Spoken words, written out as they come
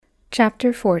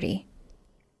Chapter 40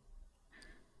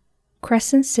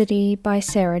 Crescent City by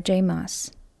Sarah J.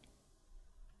 Maas.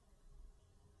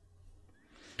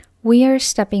 We are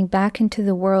stepping back into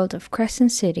the world of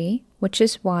Crescent City, which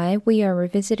is why we are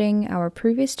revisiting our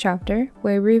previous chapter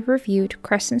where we reviewed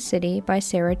Crescent City by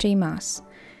Sarah J. Maas.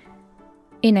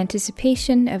 In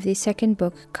anticipation of the second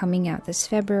book coming out this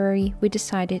February, we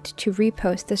decided to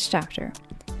repost this chapter.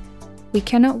 We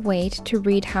cannot wait to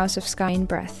read House of Sky and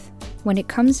Breath. When it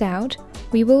comes out,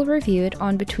 we will review it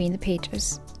on Between the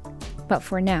Pages. But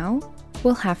for now,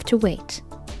 we'll have to wait.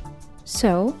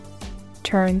 So,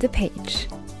 turn the page.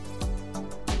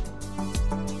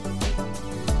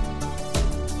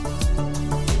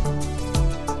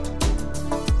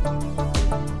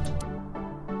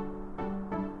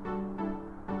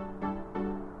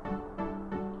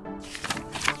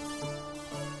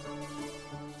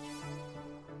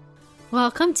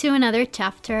 Welcome to another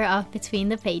chapter of Between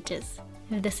the Pages.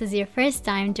 If this is your first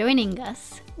time joining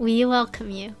us, we welcome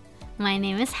you. My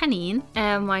name is Haneen.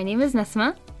 And my name is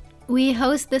Nesma. We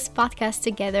host this podcast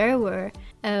together where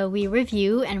we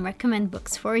review and recommend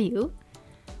books for you.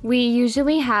 We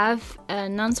usually have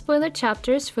non-spoiler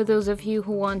chapters for those of you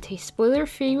who want a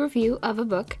spoiler-free review of a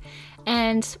book,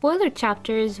 and spoiler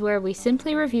chapters where we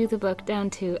simply review the book down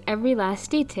to every last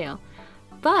detail.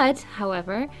 But,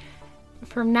 however,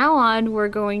 from now on, we're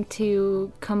going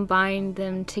to combine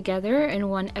them together in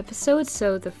one episode,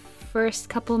 so the first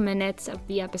couple minutes of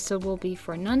the episode will be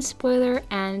for non-spoiler,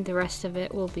 and the rest of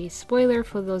it will be spoiler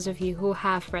for those of you who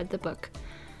have read the book.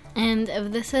 And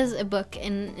if this is a book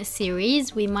in a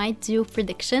series, we might do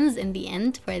predictions in the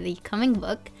end for the coming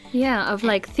book. Yeah, of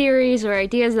like theories or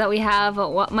ideas that we have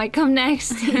of what might come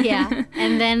next. Yeah,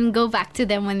 and then go back to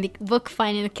them when the book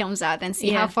finally comes out and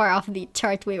see how far off the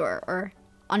chart we were, or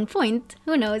on point.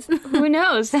 Who knows? Who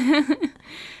knows?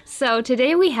 So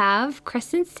today we have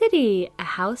Crescent City, a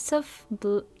house of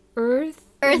earth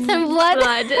and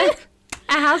blood.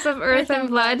 A House of Earth and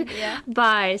Blood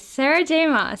by Sarah J.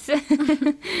 Maas.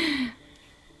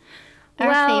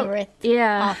 Our favorite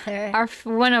author.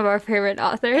 One of our favorite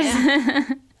authors.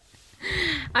 Yeah.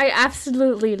 I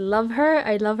absolutely love her.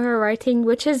 I love her writing,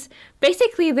 which is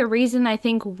basically the reason I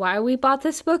think why we bought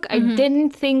this book. Mm-hmm. I didn't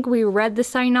think we read the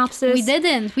synopsis. We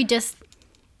didn't. We just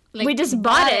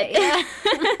bought it.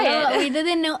 Yeah. We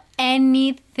didn't know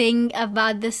anything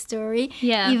about the story.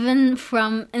 Yeah. Even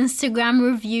from Instagram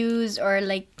reviews or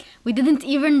we didn't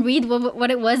even read what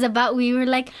it was about. We were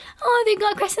like, oh, they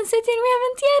got Crescent City and we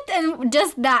haven't yet. And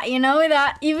just that,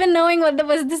 without even knowing what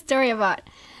was the story about.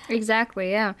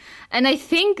 Exactly, yeah. And I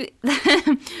think,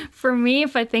 for me,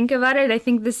 if I think about it, I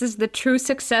think this is the true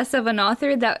success of an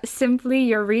author, that simply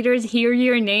your readers hear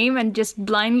your name and just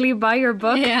blindly buy your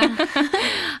book. Yeah.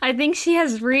 I think she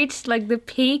has reached the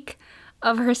peak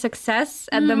of her success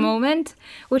at the moment,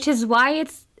 which is why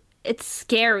it's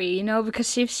scary,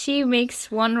 because if she makes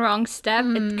one wrong step,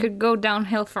 it could go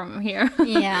downhill from here.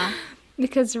 Yeah.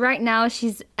 Because right now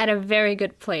she's at a very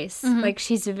good place. Mm-hmm.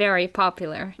 She's very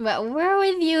popular. But we're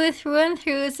with you through and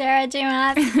through, Sarah J.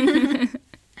 Maas.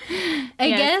 I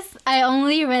guess I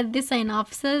only read the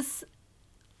synopsis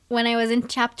when I was in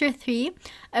chapter 3.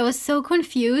 I was so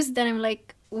confused that I'm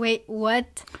like, wait,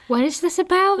 what? What is this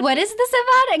about? What is this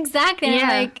about? Exactly.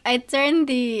 Yeah. I turned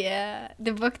the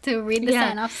book to read the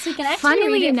synopsis. You can actually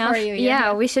read it for you.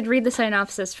 Yeah, we should read the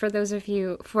synopsis for those of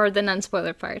you, for the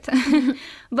non-spoiler part.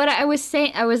 But I was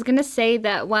going to say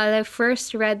that while I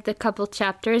first read the couple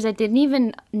chapters, I didn't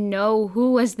even know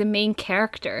who was the main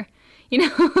character.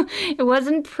 It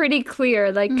wasn't pretty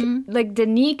clear.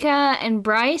 Danica and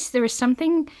Bryce, there was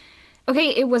something... Okay,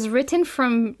 it was written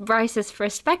from Bryce's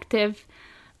perspective,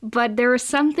 but there was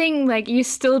something you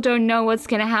still don't know what's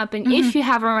going to happen if you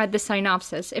haven't read the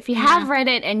synopsis. If you have read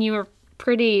it and you were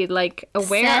pretty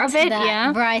aware of it,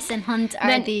 Bryce and Hunt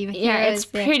are the heroes. Yeah, it's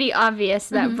pretty obvious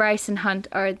that Bryce and Hunt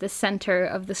are the center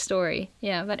of the story.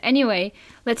 Yeah, but anyway,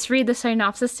 let's read the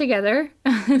synopsis together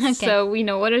so we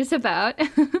know what it's about.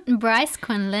 Bryce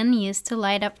Quinlan used to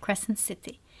light up Crescent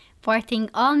City, partying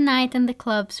all night in the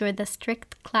clubs where the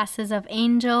strict classes of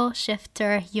angel,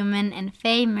 shifter, human, and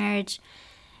fae merge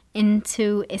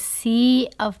into a sea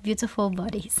of beautiful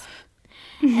bodies.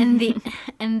 And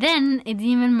then a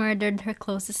demon murdered her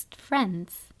closest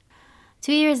friends.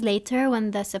 2 years later,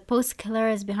 when the supposed killer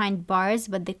is behind bars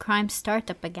but the crimes start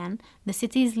up again, the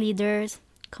city's leaders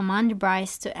command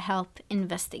Bryce to help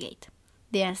investigate.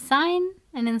 They assign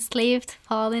an enslaved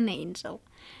fallen angel,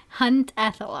 Hunt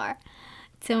Athalar,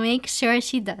 to make sure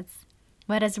she does.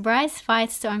 But as Bryce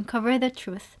fights to uncover the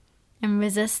truth and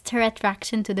resists her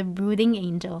attraction to the brooding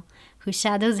angel, who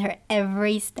shadows her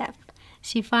every step,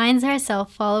 she finds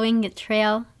herself following a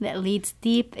trail that leads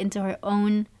deep into her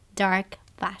own dark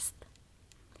past.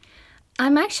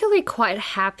 I'm actually quite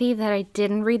happy that I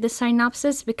didn't read the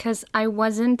synopsis because I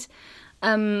wasn't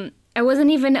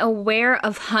even aware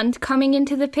of Hunt coming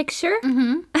into the picture.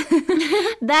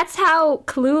 That's how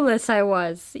clueless I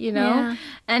was, you know? Yeah.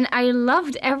 And I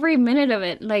loved every minute of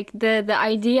it. Like the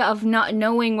idea of not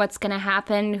knowing what's going to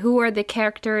happen, who are the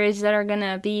characters that are going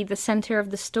to be the center of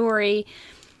the story.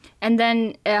 And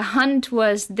then Hunt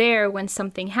was there when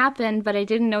something happened, but I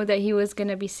didn't know that he was going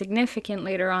to be significant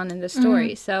later on in the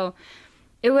story. So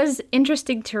it was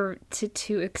interesting to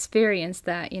experience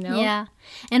that, you know? Yeah.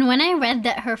 And when I read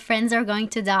that her friends are going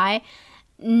to die,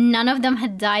 none of them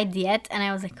had died yet. And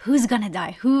I was like, who's going to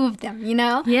die? Who of them, you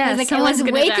know? Yeah, I was like, I someone's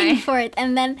was gonna waiting die. for it.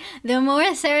 And then the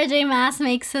more Sarah J. Maas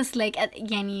makes us like,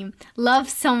 yani, love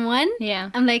someone,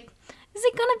 Yeah. I'm like, is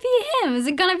it gonna be him? Is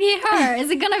it gonna be her? Is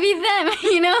it gonna be them?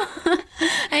 You know?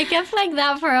 I kept like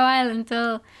that for a while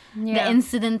until the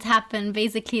incident happened.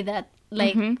 Basically that,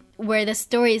 like, where the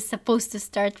story is supposed to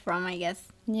start from, I guess.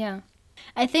 Yeah.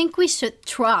 I think we should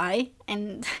try,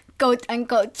 and quote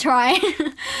unquote try,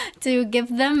 to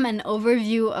give them an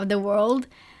overview of the world.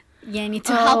 Yeah, I need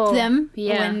to help them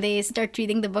when they start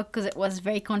reading the book, because it was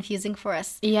very confusing for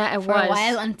us. Yeah, it for was. a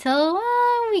while until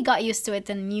we got used to it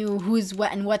and knew who's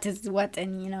what and what is what,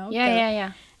 and you know.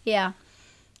 Yeah.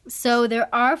 So there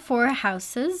are 4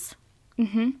 houses.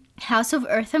 House of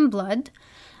Earth and Blood,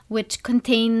 which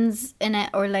contains in it,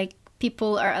 or like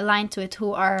people are aligned to it,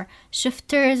 who are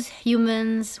shifters,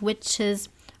 humans, witches,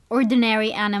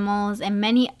 ordinary animals, and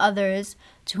many others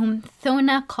to whom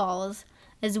Thona calls,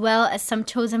 as well as some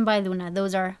chosen by Luna.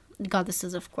 Those are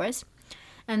goddesses, of course.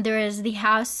 And there is the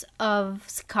House of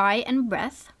Sky and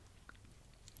Breath.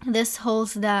 This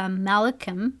holds the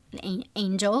Malachim,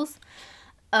 angels,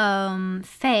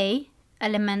 Fae,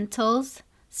 elementals,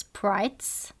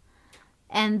 sprites,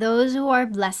 and those who are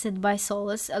blessed by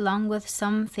Solus, along with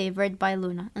some favored by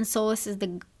Luna. And Solus is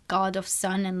the god of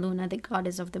sun, and Luna the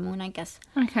goddess of the moon, I guess.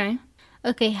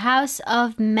 Okay, House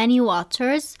of Many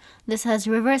Waters. This has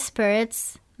river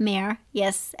spirits, mere,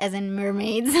 yes, as in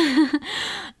mermaids,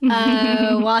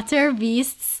 water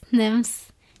beasts,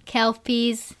 nymphs,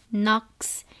 kelpies,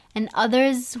 nox, and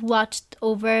others watched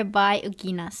over by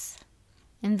Uginas.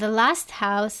 And the last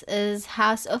house is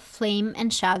House of Flame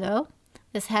and Shadow.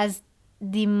 This has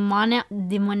demonaki,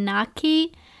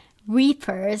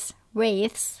 reapers,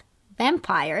 wraiths,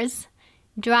 vampires,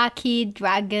 Draki,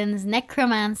 dragons,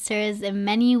 necromancers, and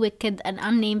many wicked and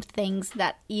unnamed things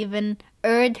that even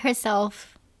Erd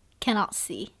herself cannot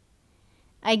see.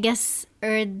 I guess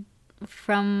Erd,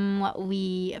 from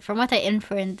what I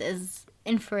inferred is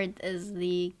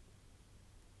the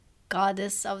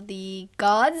goddess of the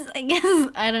gods, I guess.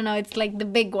 I don't know, it's like the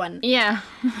big one. Yeah.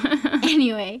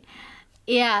 Anyway,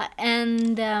 yeah,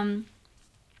 and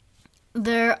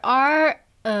there are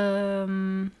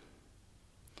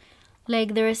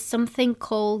like there is something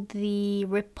called the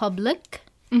Republic.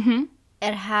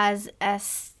 It has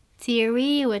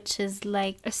Asteri, which is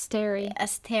like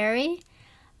Asteri.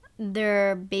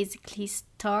 They're basically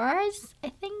stars, I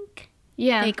think.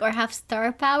 Yeah. Like, or have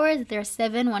star powers. There are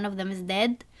 7. One of them is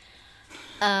dead.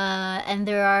 And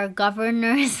there are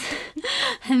governors.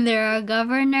 And there are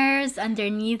governors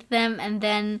underneath them. And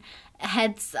then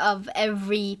heads of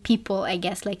every people, I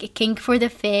guess. Like a king for the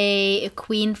Fae, a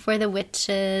queen for the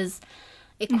witches,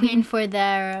 a queen for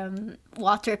the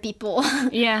water people.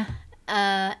 Yeah.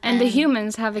 And the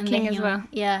humans have a king as well.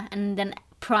 Yeah, and then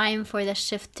Prime for the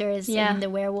shifters and the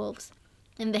werewolves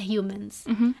and the humans.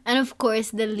 And of course,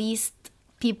 the least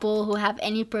people who have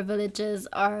any privileges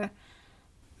are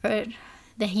the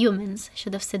humans.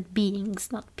 Should have said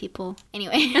beings, not people.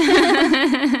 Anyway.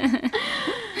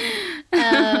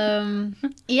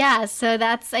 Yeah, so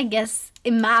that's, I guess,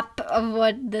 a map of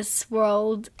what this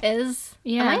world is.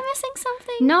 Yeah. Am I missing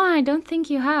something? No, I don't think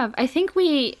you have. I think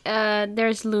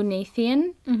there's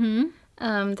Lunathian,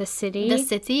 the city. The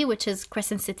city, which is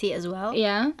Crescent City as well.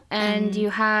 Yeah, and you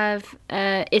have,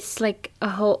 it's like a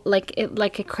whole, like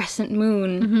a crescent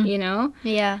moon, you know?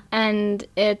 Yeah. And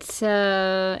it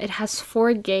has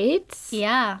 4 gates.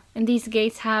 Yeah. And these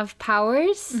gates have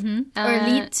powers. Or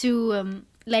lead to,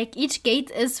 like, each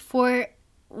gate is for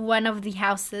one of the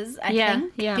houses, I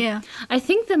think. Yeah. I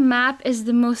think the map is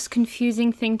the most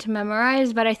confusing thing to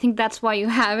memorize, but I think that's why you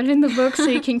have it in the book, so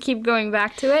you can keep going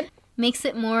back to it. Makes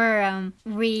it more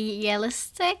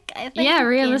realistic, I think. Yeah,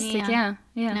 realistic, yeah.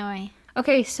 In a way.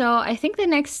 Okay, so I think the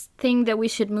next thing that we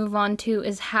should move on to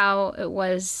is how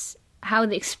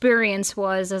the experience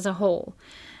was as a whole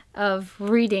of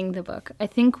reading the book. I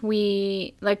think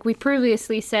we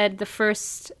previously said the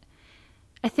first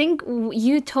I think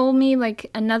you told me like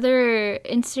another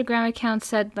Instagram account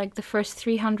said like the first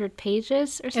 300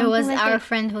 pages or something. It was like our that.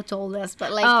 friend who told us,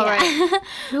 but like, Oh, yeah. right.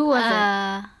 Who was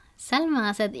it?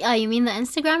 Selma said, oh, you mean the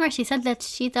Instagrammer? She said that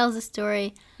she tells a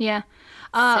story. Yeah.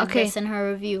 Said Okay. this in her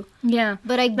review. Yeah.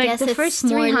 But I guess the it's first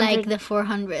more 300 like the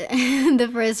 400. The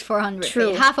first 400.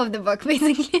 True. Half of the book,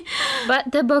 basically.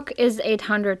 But the book is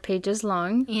 800 pages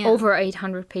long, Yeah. over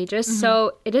 800 pages.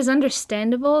 So it is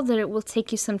understandable that it will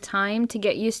take you some time to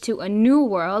get used to a new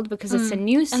world because it's a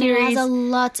new And it series. has a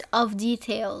lot of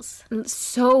details.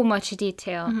 So much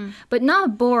detail, but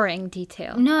not boring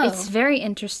detail. No. It's very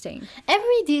interesting.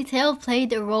 Every detail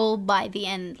played a role by the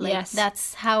end. Like, Yes.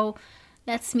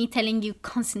 That's me telling you,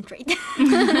 concentrate.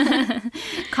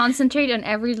 Concentrate on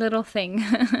every little thing.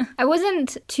 I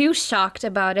wasn't too shocked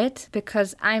about it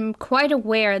because I'm quite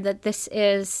aware that this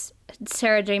is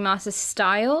Sarah J. Maas's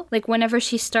style. Like whenever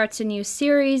she starts a new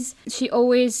series, she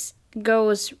always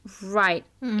goes right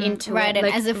into right, it. and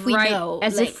Like, as if we know,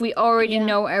 as like, if we already yeah.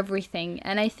 know everything.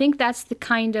 And I think that's the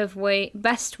kind of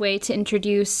best way to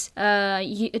introduce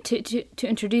to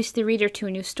introduce the reader to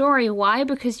a new story. Why?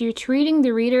 Because you're treating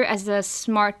the reader as a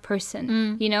smart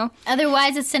person, you know?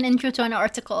 Otherwise, it's an intro to an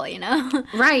article, you know?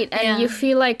 Right, and Yeah. you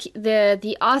feel like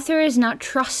the author is not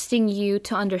trusting you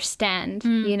to understand,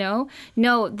 you know?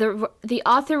 No, the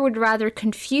author would rather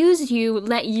confuse you,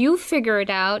 let you figure it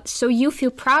out, so you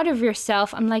feel proud of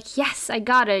yourself. I'm like, yes, I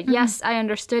got it. Yes, I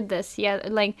understood this. Yeah,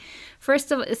 like,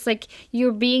 first of all, it's like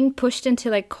you're being pushed into,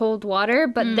 like, cold water,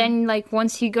 but then, like,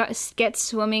 once you get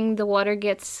swimming, the water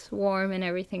gets warm and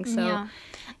everything, so... Yeah.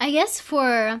 I guess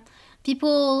for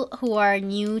people who are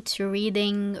new to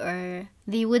reading, or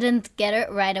they wouldn't get it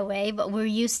right away, but we're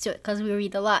used to it because we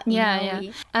read a lot. you know?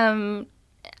 Yeah.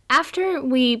 After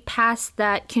we pass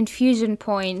that confusion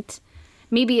point,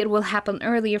 maybe it will happen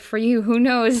earlier for you, who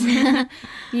knows?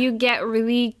 You get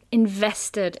really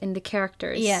invested in the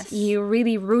characters. Yes. You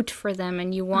really root for them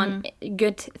and you want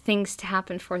good things to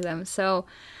happen for them. So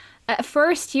at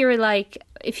first you're like,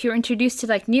 if you're introduced to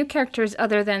like new characters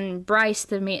other than Bryce,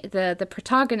 the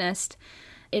protagonist,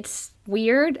 it's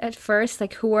weird at first,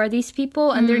 like, who are these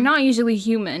people? And they're not usually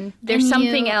human. They're And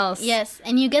something you- else. Yes,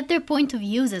 and you get their point of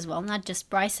views as well, not just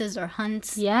Bryce's or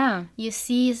Hunt's. Yeah. You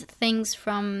see things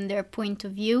from their point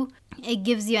of view. It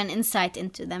gives you an insight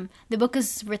into them. The book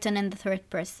is written in the third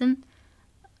person.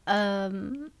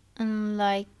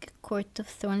 Unlike Court of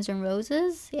Thorns and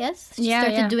Roses, yes? She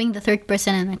started doing the third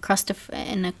person in a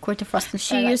Court of Frost and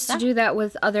She used to do that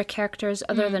with other characters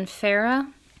other than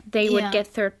Farah. They would Yeah. get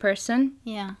third person.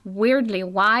 Yeah. Weirdly,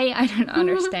 why? I don't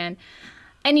understand.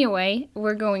 Anyway,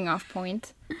 we're going off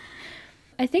point.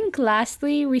 I think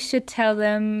lastly, we should tell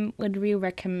them, would we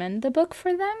recommend the book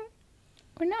for them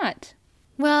or not?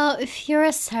 Well, if you're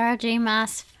a Sarah J.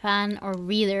 Maas fan or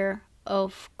reader,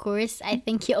 of course, I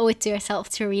think you owe it to yourself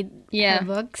to read her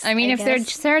books. I mean, if they're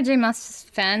guess. Sarah J. Maas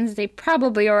fans, they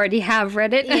probably already have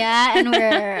read it. Yeah, and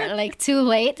we're like too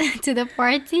late to the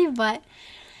party, but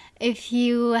if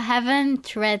you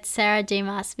haven't read Sarah J.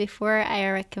 Maas before, I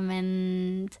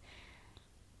recommend,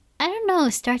 I don't know,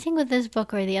 starting with this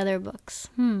book or the other books.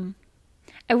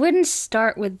 I wouldn't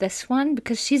start with this one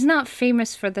because she's not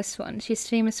famous for this one. She's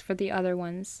famous for the other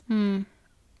ones.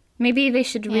 Maybe they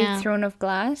should read Yeah. Throne of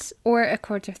Glass or A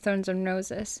Court of Thorns and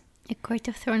Roses. A Court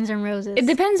of Thorns and Roses. It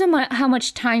depends on how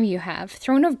much time you have.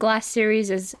 Throne of Glass series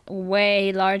is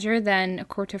way larger than A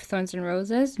Court of Thorns and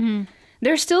Roses.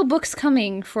 There's still books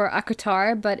coming for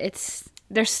ACOTAR, but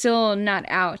they're still not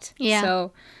out. Yeah.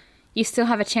 So you still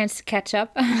have a chance to catch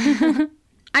up.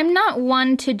 I'm not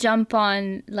one to jump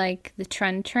on like the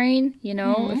trend train, you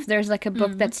know? If there's like a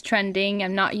book that's trending,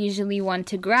 I'm not usually one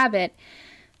to grab it.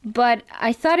 But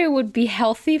I thought it would be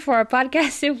healthy for our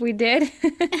podcast if we did.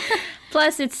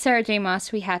 Plus, it's Sarah J.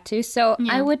 Maas, we had to. So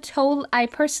I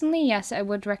personally, yes, I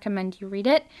would recommend you read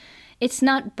it. It's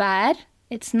not bad.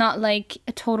 It's not like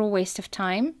a total waste of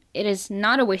time. It is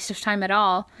not a waste of time at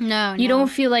all. No, You don't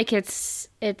feel like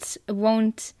it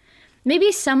won't...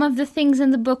 Maybe some of the things in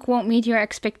the book won't meet your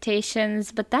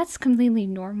expectations, but that's completely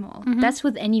normal. That's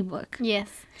with any book. Yes.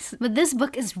 But this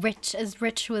book is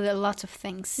rich with a lot of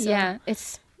things. So Yeah,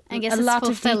 it's I guess a it's lot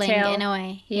of fulfilling detail. in a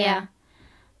way. Yeah.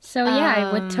 So yeah,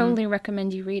 I would totally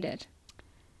recommend you read it.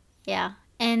 Yeah.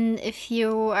 And if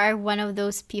you are one of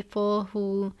those people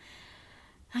who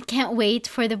I can't wait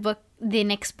for the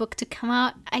next book to come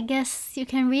out, I guess you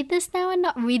can read this now and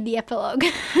not read the epilogue.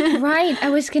 Right. I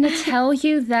was going to tell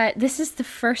you that this is the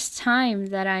first time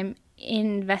that I'm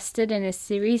invested in a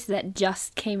series that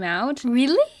just came out.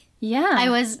 Really? Yeah. I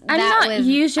was I'm not with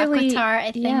usually ACOTAR,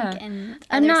 I think, yeah. and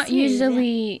I'm other not series,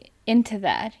 usually into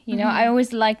that. You know, I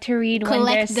always like to read when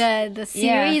Collect there's... the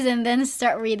series and then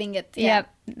start reading it. Yeah. Yep,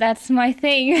 that's my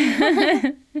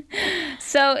thing.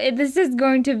 So this is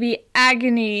going to be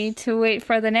agony to wait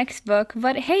for the next book.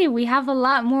 But hey, we have a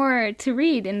lot more to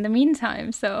read in the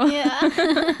meantime. So Yeah.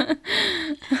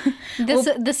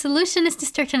 The solution is to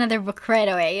start another book right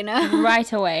away, you know?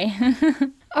 right away.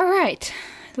 All right,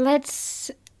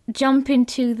 let's jump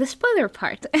into the spoiler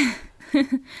part.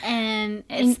 And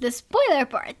it's the spoiler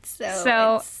part,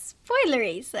 so it's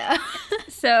spoilery.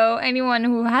 So anyone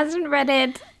who hasn't read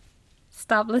it,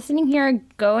 stop listening here,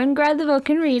 go and grab the book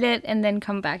and read it, and then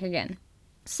come back again.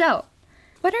 So,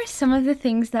 what are some of the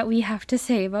things that we have to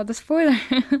say about the spoiler?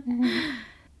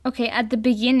 Okay, at the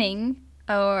beginning,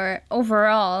 or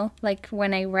overall, like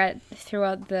when I read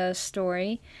throughout the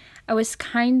story, I was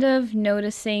kind of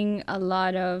noticing a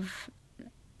lot of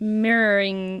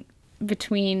mirroring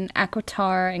between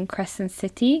ACOTAR and Crescent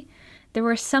City. There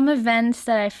were some events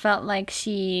that I felt like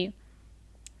she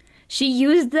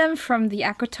used them from the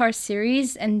ACOTAR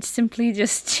series and simply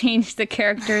just changed the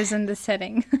characters and the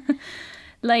setting.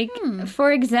 Like,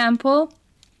 for example,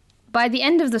 by the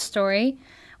end of the story,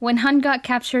 when Hunt got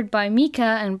captured by Mika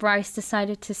and Bryce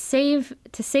decided to save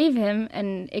him,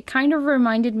 and it kind of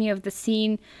reminded me of the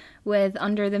scene with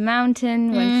Under the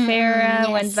Mountain when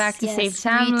Farah went back to save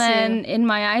Tamlin. In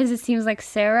my eyes, it seems like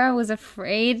Sarah was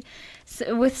afraid.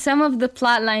 So with some of the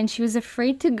plot lines, she was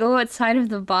afraid to go outside of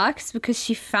the box because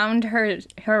she found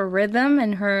her rhythm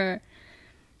and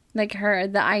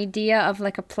the idea of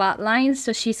like a plot line,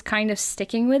 so she's kind of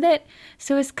sticking with it.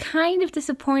 So I was kind of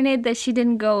disappointed that she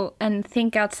didn't go and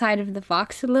think outside of the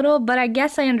box a little, but I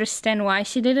guess I understand why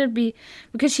she did it,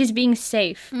 because she's being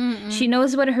safe. She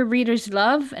knows what her readers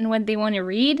love and what they want to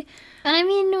read. And I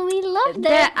mean, we loved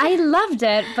it. I loved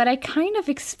it, but I kind of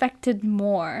expected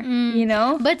more, you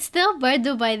know? But still,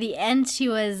 Bardo, by the end, she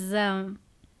was...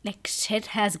 like, shit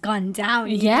has gone down.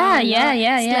 Yeah.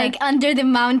 It's like Under the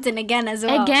Mountain again as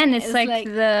well. Again, it's like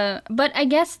the... But I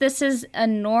guess this is a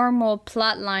normal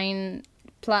plotline,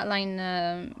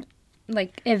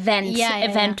 like,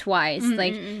 event-wise.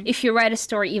 Like, if you write a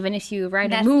story, even if you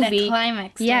write a movie... That's the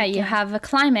climax. You have a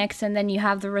climax, and then you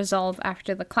have the resolve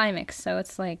after the climax. So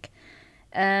it's like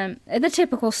the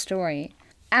typical story.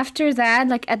 After that,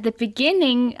 like at the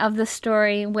beginning of the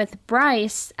story with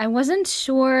Bryce, I wasn't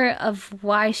sure of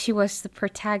why she was the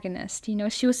protagonist. You know,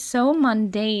 she was so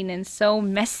mundane and so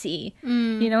messy.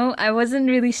 You know, I wasn't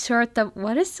really sure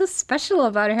what is so special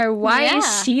about her. Why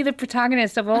is she the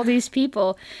protagonist of all these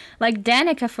people? Like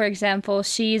Danica, for example,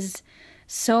 she's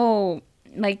so...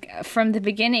 Like, from the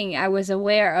beginning, I was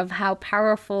aware of how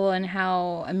powerful and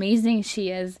how amazing she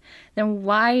is. Then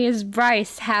why is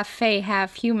Bryce half fae,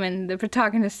 half human, the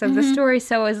protagonist of the story?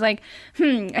 So I was like,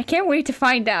 I can't wait to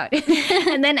find out.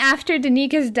 And then after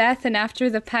Danika's death and after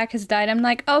the pack has died, I'm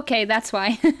like, okay, that's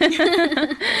why.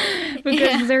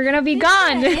 Because they're going to be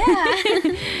gone.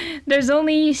 There's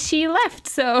only she left,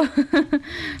 so...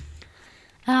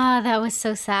 That was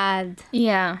so sad.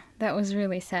 Yeah, that was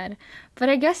really sad. But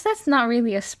I guess that's not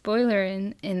really a spoiler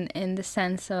in the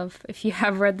sense of if you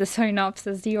have read the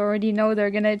synopsis, you already know they're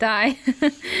gonna die.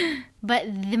 But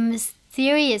the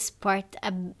mysterious part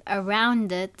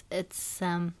around it, it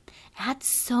had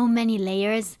so many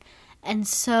layers and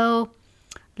so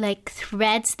like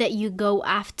threads that you go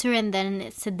after, and then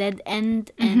it's a dead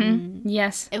end. And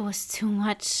yes, it was too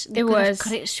much. It was.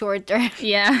 Cut it shorter.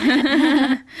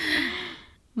 Yeah.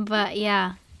 But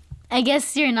yeah, I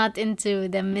guess you're not into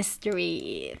the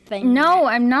mystery thing. No,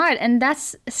 I'm not. And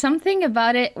that's something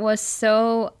about it was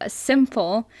so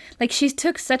simple. Like, she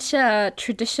took such a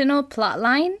traditional plot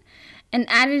line and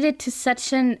added it to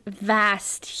such a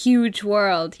vast, huge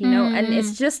world, you know? And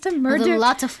it's just a murder... With a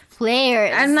lot of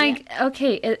players. I'm like,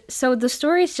 okay, so the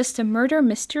story is just a murder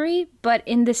mystery, but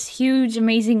in this huge,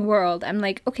 amazing world. I'm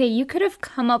like, okay, you could have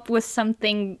come up with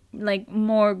something, like,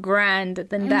 more grand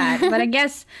than that. But I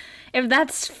guess if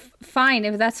that's fine,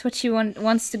 if that's what she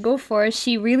wants to go for,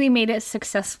 she really made it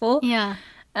successful. Yeah.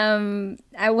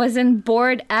 I wasn't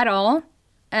bored at all.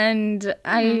 And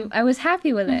I was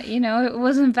happy with it, you know, it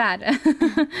wasn't bad.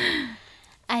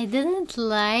 I didn't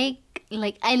like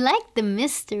I liked the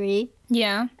mystery.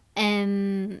 Yeah.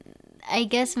 And I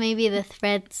guess maybe the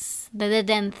dead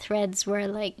end threads were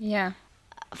like,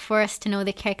 for us to know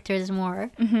the characters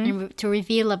more and to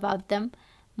reveal about them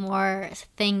more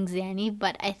things, Yani.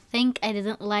 But I think I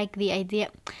didn't like the idea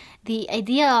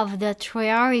of the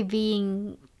Troyari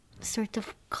being sort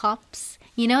of cops.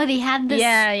 You know, they had this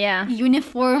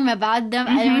uniform about them.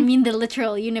 I don't mean the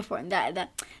literal uniform. The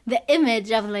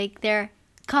image of like their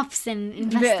cops and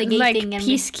investigating like and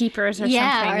peacekeepers or something.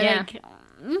 Like,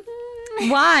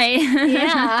 Why?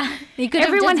 Yeah. They could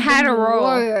Everyone have just had been a role.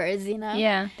 warriors, you know?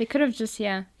 Yeah, they could have just,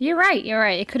 yeah. You're right.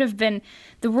 It could have been,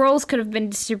 the roles could have been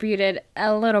distributed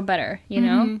a little better, you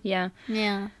know? Yeah.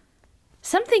 Yeah.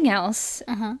 Something else,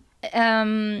 Uh-huh.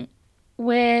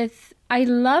 I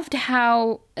loved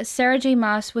how Sarah J.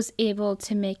 Maas was able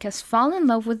to make us fall in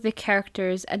love with the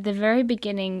characters at the very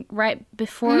beginning, right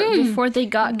before they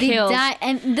got They killed. died,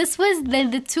 and this was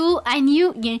the tool I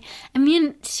knew. Yeah, I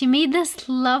mean, she made us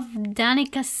love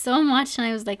Danica so much, and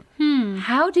I was like,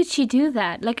 How did she do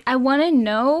that? Like, I want to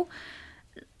know,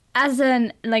 as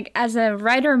a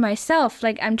writer myself,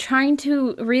 like, I'm trying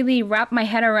to really wrap my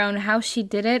head around how she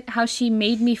did it, how she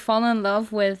made me fall in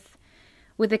love with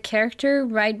a character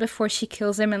right before she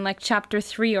kills him in like chapter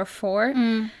 3 or 4.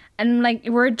 And like,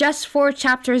 we're just 4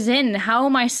 chapters in. How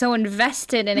am I so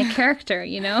invested in a character,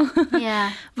 you know?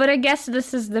 Yeah. But I guess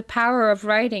this is the power of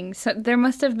writing. So there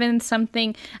must have been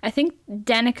something. I think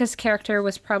Danica's character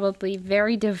was probably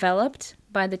very developed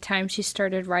by the time she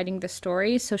started writing the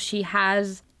story. So she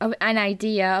has an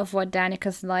idea of what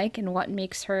Danica's like and what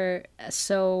makes her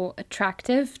so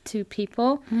attractive to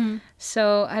people.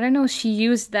 So I don't know, she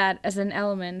used that as an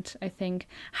element, I think.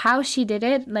 How she did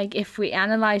it, like if we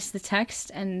analyze the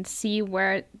text and see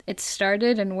where it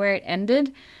started and where it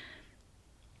ended,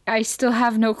 I still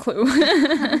have no clue.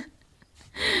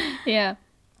 Yeah.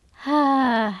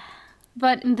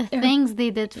 But The things they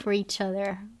did for each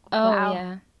other. oh Wow.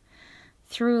 yeah.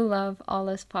 Through love, all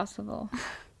is possible.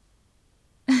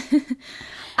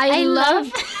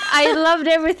 I loved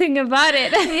everything about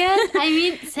it. Yes, I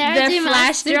mean, Sarah The J. Maas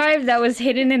flash did- drive that was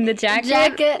hidden in the jacket.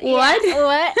 What? Yeah,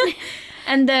 what?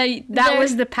 And that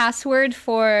was the password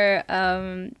for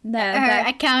Her that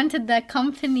account at the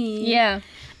company. yeah.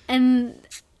 And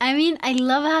I mean, I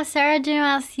love how Sarah J.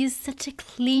 Maas used such a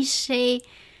cliche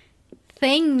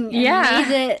thing and Yeah.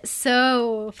 made it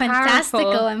so fantastical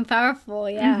Powerful. and powerful.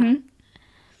 Yeah.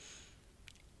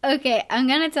 Okay, I'm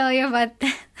gonna tell you about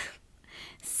that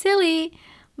silly,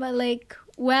 but like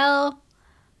well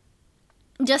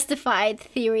justified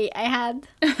theory I had.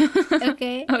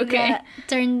 Okay. Okay. That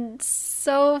turned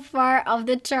so far off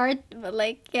the chart, but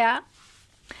like yeah.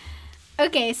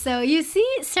 Okay, so you see,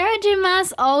 Sarah J.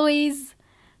 Maas always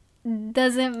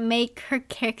doesn't make her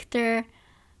character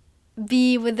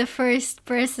be with the first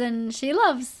person she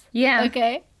loves. Yeah.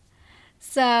 Okay.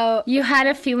 So You had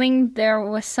a feeling there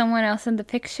was someone else in the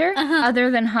picture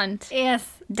other than Hunt. yes.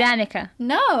 Danica.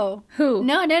 No. Who?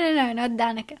 No, not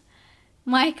Danica.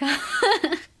 Micah.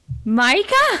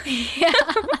 Micah? Yeah.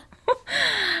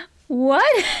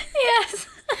 What? Yes.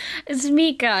 It's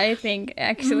Mika, I think,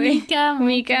 actually.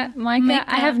 Mika. Micah.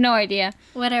 I have no idea.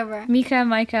 Whatever. Mika,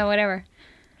 whatever.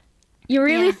 You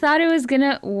really Yeah. thought it was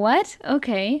gonna... What?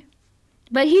 Okay.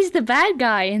 But he's the bad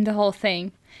guy in the whole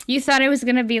thing. You thought it was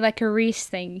gonna be like a Reese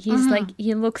thing. He's like,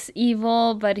 he looks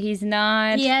evil, but he's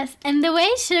not. Yes, and the way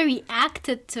she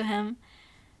reacted to him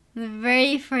the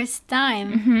very first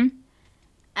time, Mm-hmm.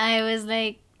 I was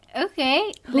like,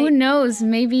 okay. Who like, knows?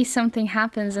 Maybe something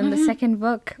happens in the second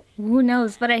book. Who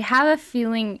knows? But I have a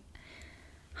feeling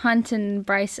Hunt and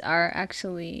Bryce are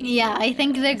actually... yeah, I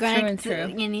think they're Through going and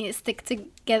to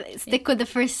through. stick with the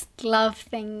first love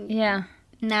thing Yeah.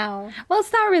 now. Well,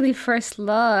 it's not really first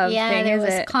love Yeah, thing, there is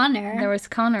was it? Connor. There was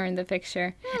Connor in the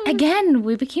picture. Again,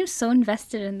 we became so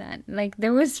invested in that. Like,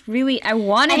 there was really... I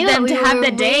wanted I know, them we to have were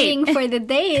the date. waiting for the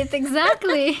date,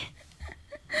 exactly.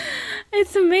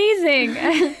 It's amazing.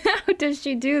 How does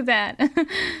she do that?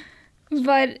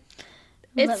 But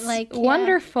it's like, yeah.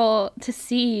 wonderful to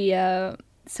see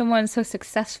someone so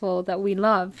successful that we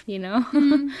love, you know?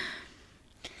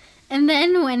 And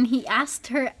then when he asked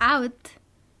her out,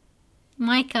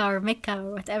 Micah or Micah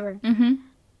or whatever,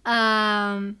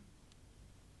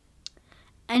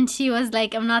 and she was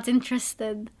like, I'm not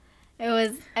interested. I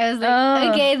was like,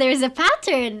 Oh. okay, there's a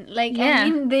pattern. Like, Yeah. I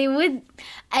mean, they would,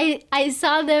 I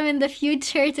saw them in the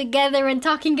future together and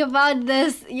talking about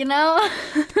this, you know?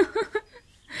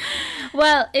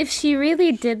 Well, if she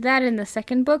really did that in the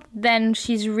second book, then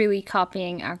she's really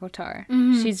copying Akotar.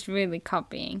 She's really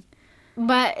copying.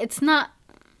 But it's not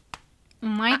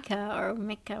Micah or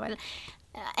Micah. Well,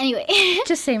 anyway,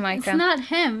 Just say it's Micah. not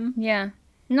him. Yeah.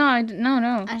 No,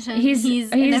 no. Actually, He's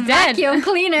in a dead. vacuum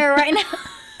cleaner right now.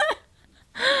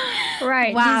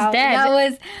 Right, Wow, he's dead. that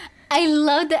was. I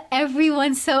loved that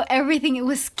everyone saw everything. It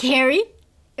was scary.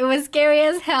 It was scary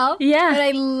as hell. Yeah. But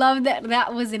I loved that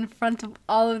that was in front of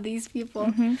all of these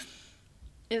people.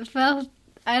 It felt.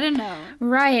 I don't know.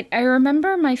 Right. I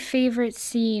remember my favorite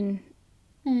scene.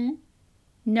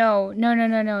 No.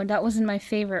 That wasn't my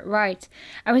favorite. Right.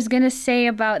 I was going to say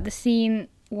about the scene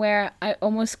where I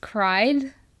almost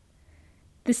cried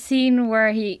the scene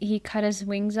where he cut his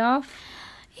wings off.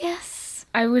 Yes.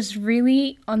 I was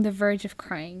really on the verge of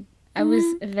crying. I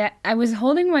was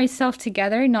holding myself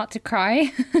together not to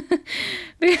cry.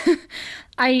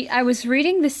 I was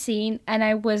reading the scene and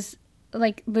I was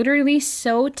like literally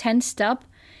so tensed up,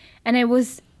 and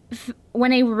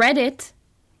when I read it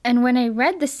and when I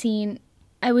read the scene,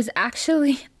 I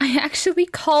actually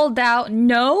called out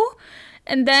no,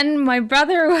 and then my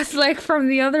brother was like from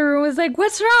the other room was like,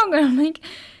 "What's wrong?" And I'm like,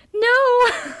 "No."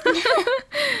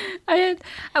 I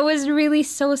was really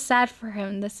so sad for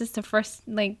him. This is the first,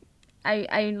 like,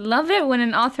 I love it when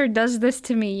an author does this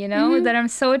to me, you know, that I'm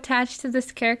so attached to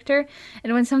this character,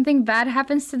 and when something bad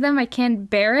happens to them, I can't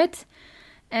bear it.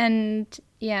 And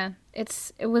yeah, it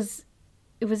was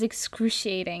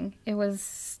excruciating. It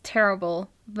was terrible,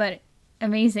 but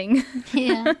amazing.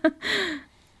 Yeah.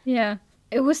 Yeah.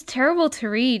 It was terrible to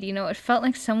read, you know. It felt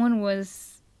like someone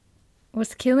was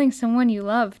killing someone you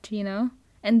loved, you know?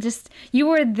 And just, you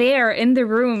were there in the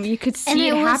room. You could see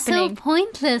it happening. And it was so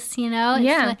pointless, you know?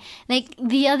 Yeah. It's like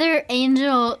the other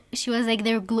angel, she was like,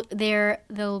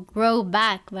 they'll grow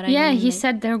back. But yeah, I mean, he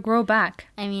said they'll grow back.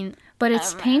 I mean... But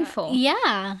it's painful.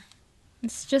 Yeah.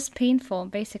 It's just painful,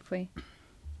 basically.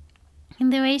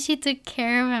 And the way she took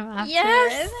care of him after.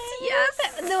 Yes.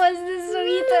 That was the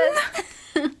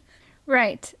sweetest.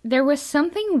 Right. There was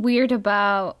something weird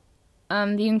about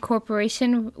the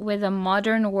incorporation with a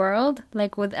modern world,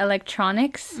 like with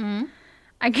electronics.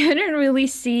 I couldn't really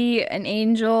see an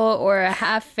angel or a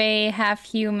half fae, half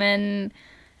human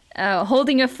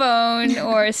holding a phone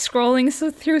or scrolling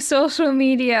through social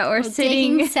media or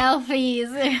sitting taking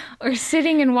selfies or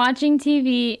sitting and watching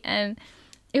TV. And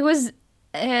it was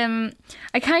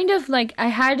I kind of like I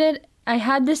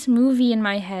had this movie in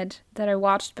my head that I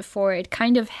watched before. It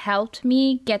kind of helped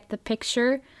me get the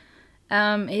picture.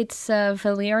 It's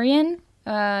Valerian,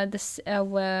 with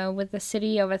the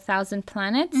City of 1,000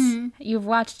 Planets. You've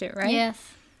watched it, right?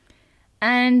 Yes.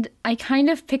 And I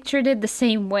kind of pictured it the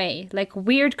same way. Like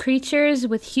weird creatures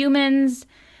with humans.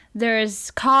 There's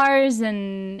cars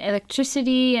and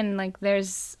electricity and like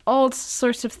there's all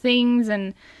sorts of things.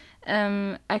 And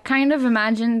I kind of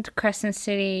imagined Crescent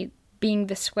City being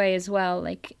this way as well.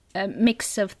 Like a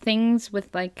mix of things with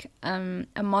like a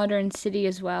modern city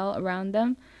as well around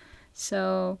them.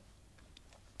 So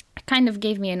it kind of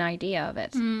gave me an idea of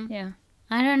it. Yeah.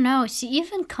 I don't know. She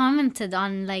even commented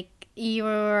on like,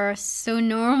 you're so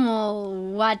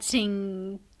normal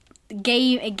watching a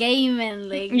game and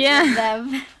like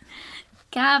the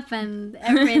cap and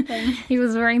everything. He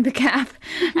was wearing the cap.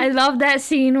 I love that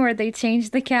scene where they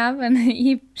changed the cap and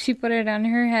she put it on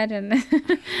her head, and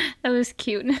that was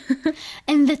cute.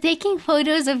 And the taking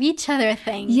photos of each other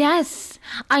thing. Yes,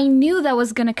 I knew that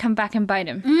was gonna come back and bite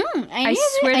him. I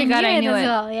swear to God, I knew it.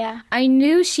 Well, yeah. I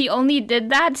knew she only did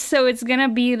that, so it's gonna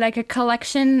be like a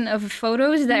collection of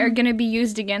photos that are gonna be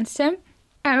used against him.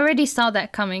 I already saw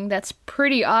that coming. That's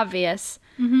pretty obvious.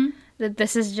 That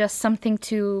this is just something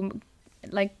to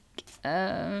like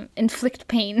inflict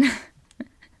pain.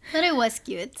 But it was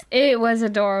cute. It was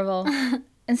adorable.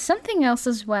 And something else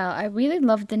as well. I really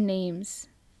loved the names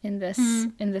in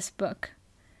this book.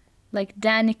 Like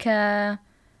Danica,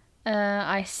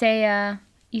 Isaiah,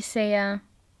 I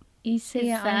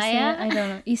don't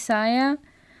know. Isaiah.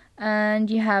 And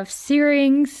you have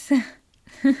Syrinx.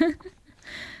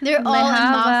 They're all a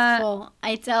mouthful,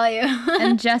 I tell you.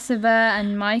 And Jessica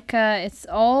and Micah. It's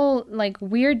all like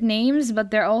weird names,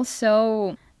 but they're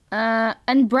also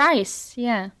and Bryce,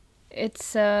 yeah.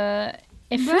 It's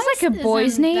it feels like a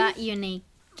boy's name. That unique.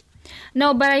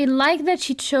 No, but I like that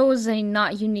she chose a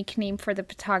not unique name for the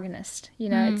protagonist. You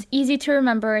know, it's easy to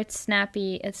remember, it's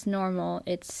snappy, it's normal,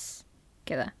 it's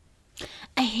كده.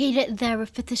 I hated the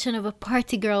repetition of a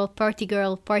party girl, party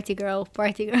girl, party girl,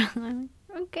 party girl.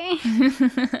 Okay.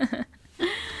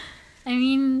 I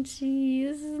mean,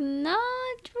 she's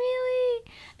not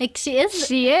really... Like, she is.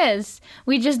 She is.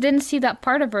 We just didn't see that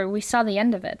part of her. We saw the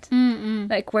end of it.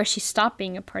 Like, where she stopped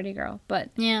being a party girl.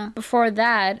 But before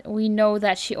that, we know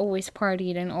that she always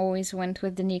partied and always went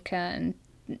with Danica and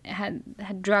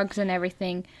had drugs and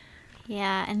everything.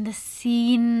 Yeah, and the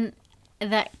scene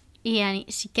that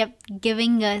she kept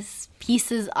giving us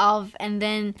pieces of, and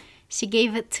then she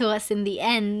gave it to us in the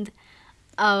end.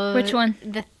 Which one?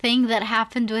 The thing that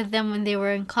happened with them when they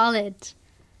were in college.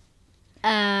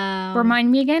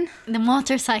 Remind me again? The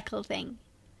motorcycle thing.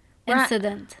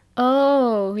 Incident.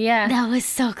 Oh, yeah. That was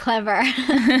so clever.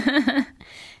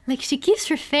 Like, she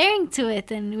keeps referring to it,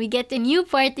 and we get a new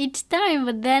part each time,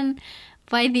 but then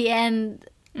by the end,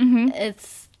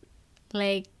 it's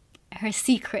like her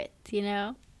secret, you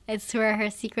know? It's where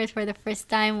her secret for the first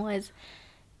time was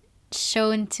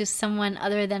shown to someone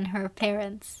other than her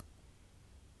parents.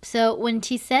 So when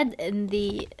she said in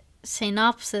the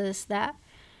synopsis that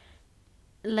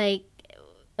like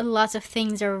a lot of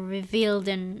things are revealed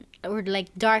or like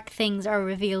dark things are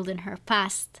revealed in her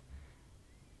past,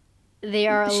 they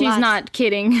are She's not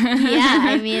kidding. Yeah,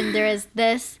 I mean, there is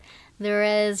this. There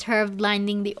is her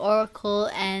blinding the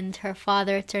oracle and her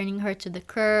father turning her to the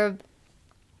curb.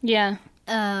 Yeah.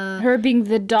 Her being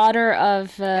the daughter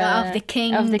of the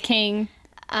king. Of the king.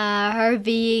 Her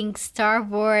being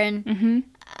starborn.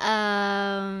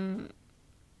 Mm-hmm.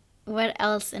 What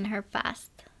else in her past?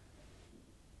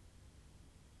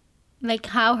 Like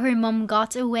how her mom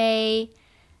got away,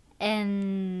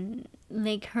 and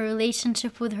like her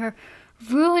relationship with her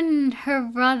ruined her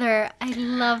brother. I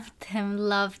loved him,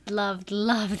 loved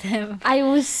him. I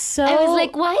was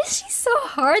like, why is she so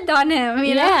hard on him?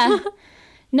 You know?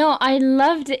 No, I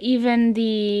loved even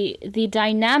the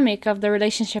dynamic of the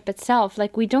relationship itself.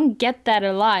 Like, we don't get that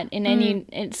a lot in any...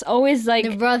 It's always like...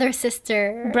 The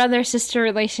brother-sister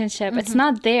relationship. It's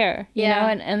not there, you know,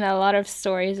 in a lot of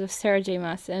stories of Sarah J.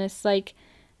 Maas. And it's like...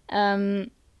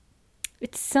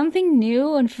 it's something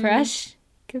new and fresh.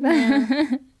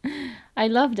 I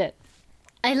loved it.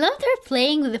 I loved her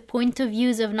playing with the point of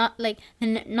views of not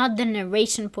the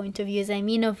narration point of views. I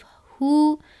mean, of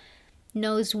who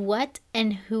knows what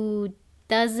and who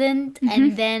doesn't,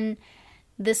 and then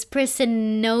this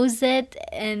person knows it,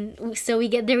 and so we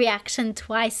get the reaction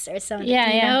twice or something.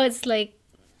 You know, it's like,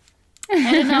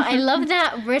 I don't know. I love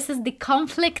that versus the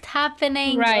conflict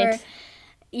happening. Right.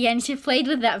 And she played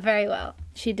with that very well.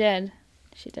 She did.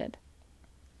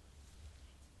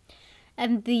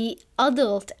 And the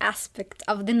adult aspect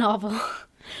of the novel.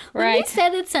 When Right. they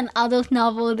said it's an adult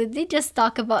novel, did they just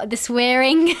talk about the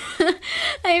swearing?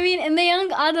 I mean, in the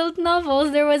young adult novels,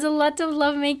 there was a lot of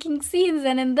lovemaking scenes,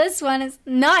 and in this one, it's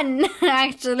none,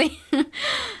 actually.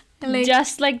 Like,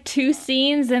 just like 2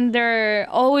 scenes, and they're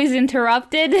always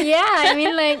interrupted. yeah, I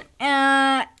mean, like,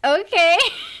 okay.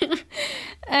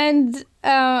 And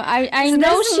I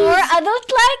know Is this she's more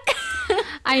adult-like?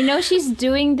 I know she's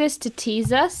doing this to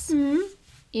tease us.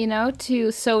 You know,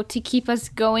 to keep us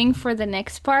going for the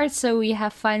next part, so we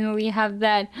finally have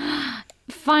that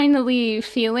finally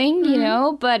feeling, you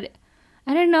know. But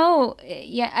I don't know.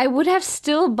 Yeah, I would have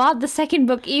still bought the second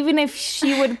book even if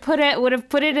she would have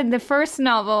put it in the first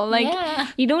novel. Like,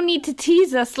 you don't need to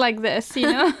tease us like this, you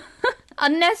know.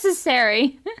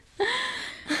 Unnecessary.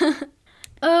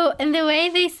 Oh, and the way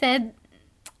they said,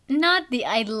 not the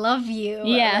 "I love you."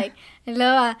 Yeah. Like,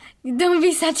 Loa, don't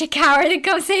be such a coward and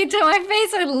come say it to my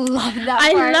face. I love that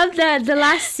part. I love that, the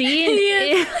last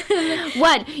scene.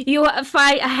 What? If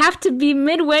I have to be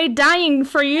midway dying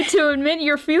for you to admit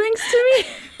your feelings to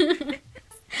me?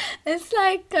 It's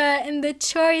like in The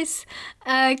Choice,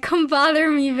 come bother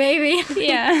me, baby.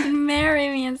 Yeah. Marry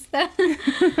me and stuff.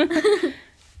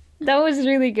 That was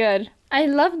really good. I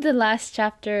loved the last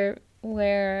chapter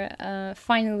where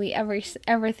finally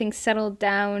everything settled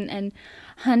down and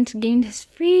Hunt gained his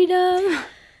freedom.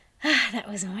 That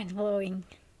was mind-blowing.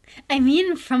 I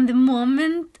mean, from the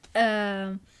moment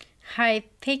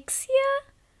Hypaxia,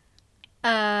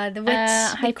 the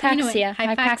witch,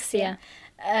 Hypaxia,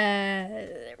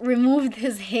 removed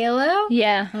his halo.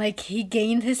 Yeah. Like, he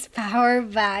gained his power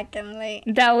back, and like...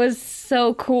 That was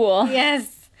so cool.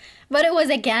 Yes. But it was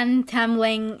again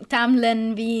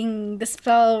Tamlin being the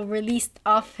spell released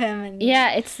off him. And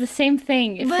yeah, it's the same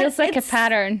thing. It feels like a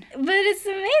pattern. But it's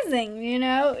amazing, you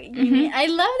know? I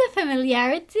love the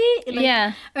familiarity. Like,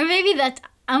 yeah. Or maybe that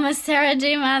I'm a Sarah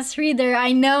J. Maas reader.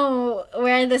 I know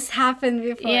where this happened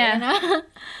before, you know?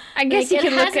 I guess like, you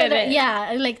can look at it. Yeah,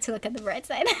 I like to look at the bright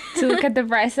side. To look at the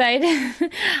bright side.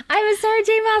 I'm a Sarah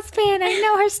J. Maas fan. I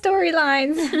know her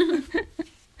storylines.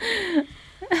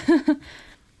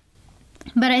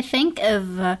 But I think if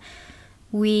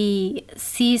we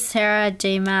see Sarah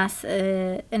J. Maas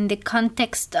in the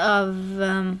context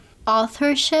of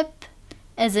authorship,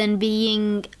 as in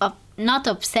being not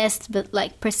obsessed, but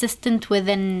like persistent with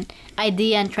an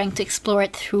idea and trying to explore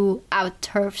it throughout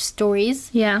her stories.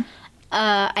 Yeah.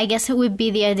 I guess it would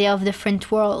be the idea of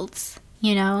different worlds,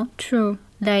 you know? True.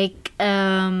 Like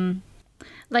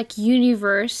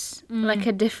universe, like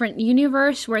a different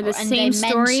universe where the same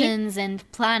story. Dimensions and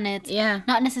planets. Yeah.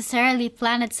 Not necessarily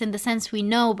planets in the sense we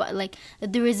know, but like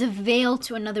that there is a veil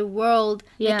to another world.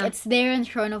 Yeah. Like it's there in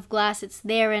Throne of Glass, it's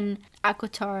there in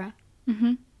ACOTAR.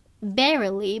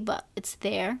 Barely, but it's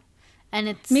there. And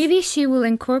it's... Maybe she will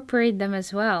incorporate them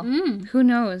as well. Who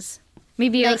knows?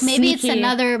 Maybe it's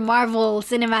another Marvel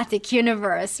Cinematic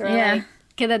Universe, or like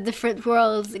that different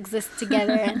worlds exist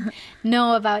together and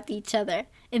know about each other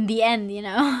in the end, you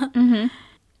know.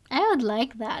 I would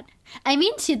like that. I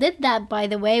mean, she did that, by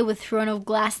the way, with Throne of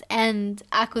Glass and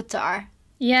ACOTAR.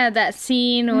 Yeah, that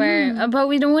scene where... but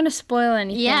we don't want to spoil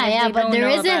anything. Yeah, but there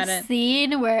is a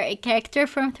scene where a character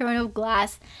from Throne of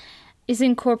Glass is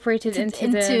incorporated into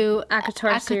the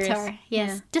ACOTAR series. Yes.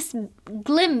 Yeah. Just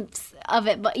glimpse of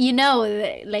it, but you know,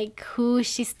 like, who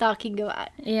she's talking about.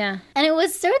 Yeah. And it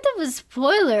was sort of a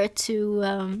spoiler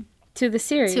to the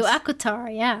series. To ACOTAR,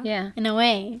 yeah. Yeah. In a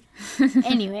way.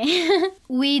 Anyway.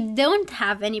 We don't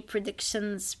have any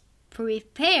predictions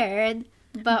prepared,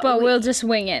 but we'll just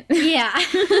wing it. Yeah.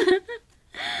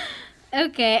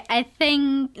 Okay,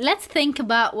 let's think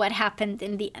about what happened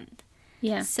in the end.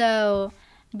 Yeah. So,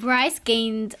 Bryce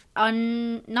gained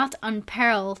not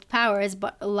unparalleled powers,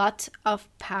 but a lot of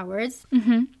powers.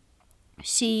 Mm-hmm.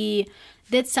 She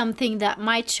did something that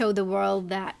might show the world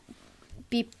that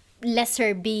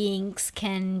lesser beings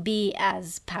can be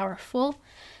as powerful.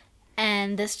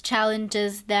 And this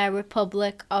challenges the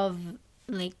Republic of,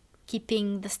 like,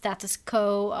 keeping the status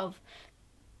quo of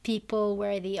people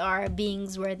where they are,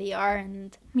 beings where they are,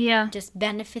 and just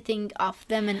benefiting off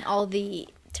them and all the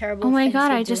terrible things. Oh my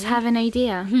god, I just have an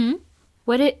idea. Hmm?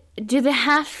 Do the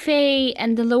half-fae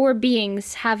and the lower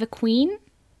beings have a queen?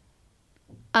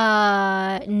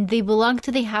 They belong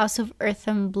to the House of Earth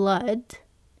and Blood.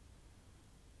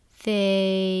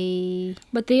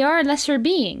 But they are lesser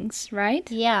beings, right?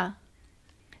 Yeah.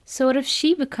 So what if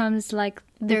she becomes like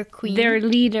their queen, their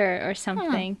leader or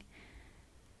something?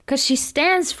 Because she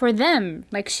stands for them,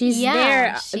 like she's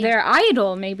their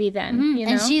idol, maybe then. Mm-hmm. You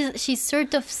know? And she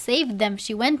sort of saved them.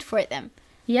 She went for them.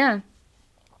 Yeah.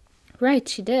 Right,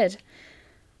 she did.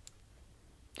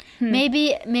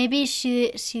 Maybe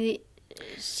she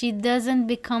doesn't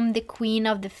become the queen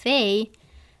of the Fae,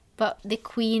 but the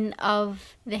queen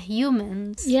of the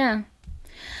humans. Yeah.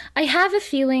 I have a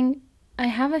feeling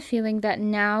that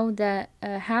now that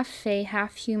a half-fae,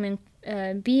 half-human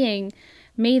being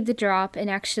made the drop and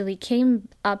actually came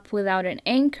up without an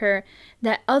anchor,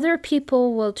 that other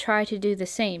people will try to do the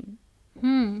same.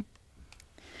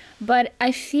 But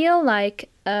I feel like...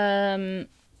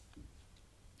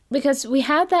 because we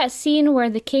had that scene where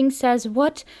the king says,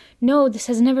 "What? No, this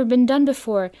has never been done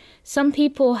before. Some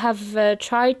people have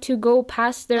tried to go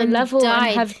past their level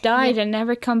and have died and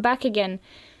never come back again."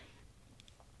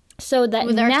 So that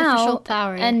with artificial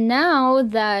power. And now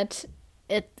that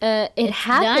it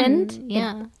happened,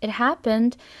 it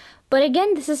happened. But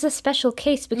again, this is a special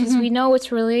case because we know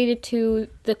it's related to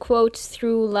the quotes,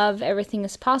 "Through love, everything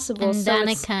is possible." And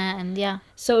Danica,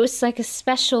 So it's like a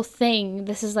special thing.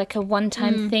 This is like a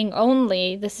one-time thing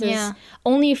only. This is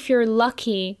only if you're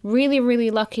lucky, really,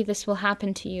 really lucky, this will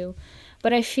happen to you.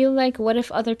 But I feel like, what if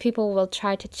other people will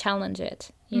try to challenge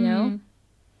it, you know?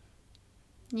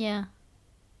 Yeah.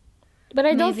 But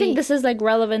I don't think this is like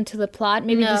relevant to the plot.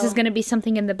 Maybe this is going to be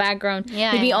something in the background.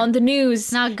 Yeah, maybe on the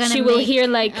news, she will hear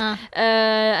like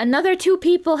another 2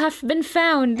 people have been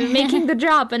found making the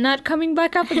drop and not coming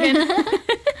back up again.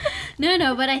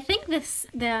 No, but I think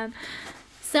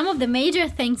some of the major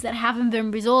things that haven't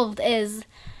been resolved is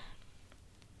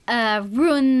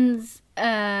Rune's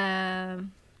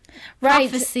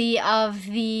prophecy of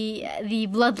the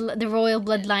royal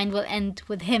bloodline will end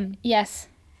with him. Yes.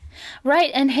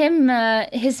 Right, and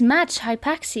his match,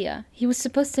 Hypaxia. He was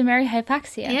supposed to marry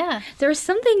Hypaxia. Yeah. There was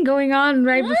something going on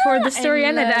right before the story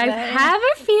ended. I have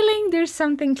a feeling there's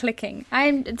something clicking.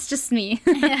 It's just me.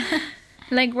 Yeah.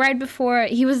 Like right before,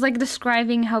 he was like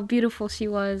describing how beautiful she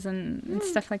was and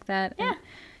stuff like that. Yeah.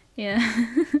 Yeah.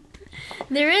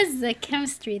 There is a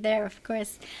chemistry there, of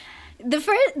course. The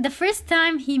first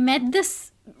time he met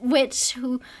this witch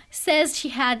who says she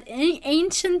had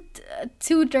ancient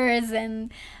tutors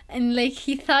and like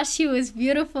he thought she was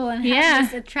beautiful and had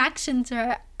this attraction to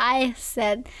her, I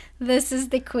said, this is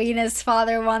the queen his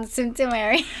father wants him to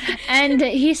marry. And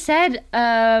he said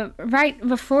right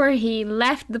before he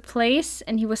left the place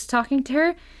and he was talking to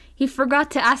her, he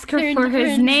forgot to ask her for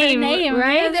his name,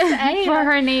 right? Yes, for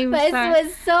her name. But it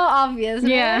was so obvious.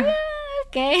 Yeah. Right?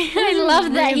 Okay. I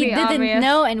love that really he didn't obvious.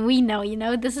 know and we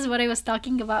know, this is what I was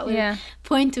talking about with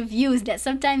point of views, that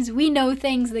sometimes we know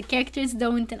things the characters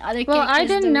don't and other characters don't. Well, I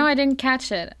didn't know, I didn't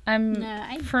catch it.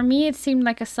 For me, it seemed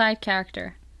like a side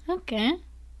character. Okay.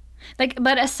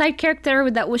 But a side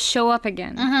character that will show up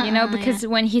again, because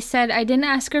when he said, I didn't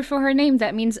ask her for her name,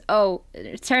 that means,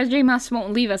 Sarah J. Maas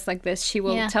won't leave us like this. She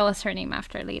will tell us her name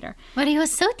later. But he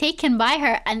was so taken by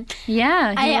her. And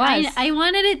yeah, he was. I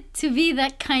wanted it to be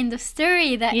that kind of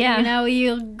story that,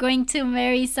 you're going to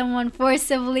marry someone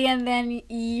forcibly and then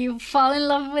you fall in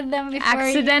love with them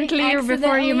accidentally or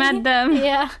before you met them.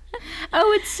 Yeah.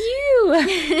 Oh, it's you.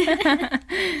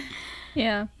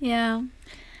 Yeah. Yeah.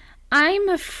 I'm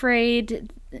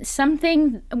afraid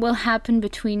something will happen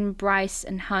between Bryce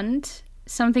and Hunt.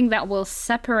 Something that will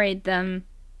separate them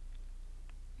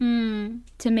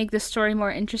to make the story more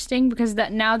interesting, because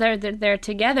that now they're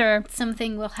together,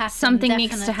 something will happen. Something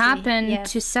needs to happen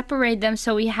yes. to separate them,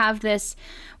 so we have this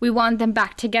we want them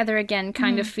back together again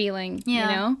kind of feeling, you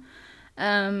know.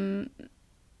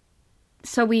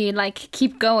 So we like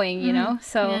keep going, you know.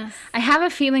 So yes. I have a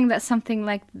feeling that something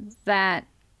like that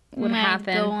would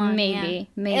happen. On, maybe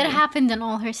it happened in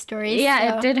all her stories.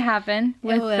 Yeah, it did happen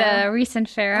with Rhys and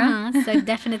Farah. So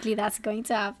definitely that's going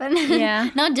to happen. Yeah.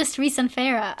 Not just Rhys and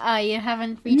Farah. You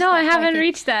haven't reached No, that I haven't part.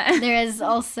 reached that. There is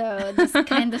also this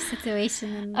kind of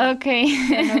situation in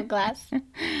Okay. Glass.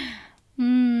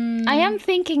 I am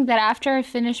thinking that after I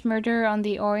finish Murder on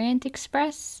the Orient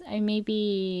Express, I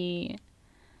maybe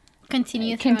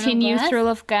continue Throne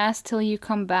of Glass till you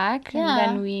come back, and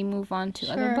then we move on to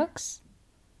other books.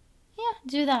 Yeah,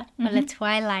 do that. Well,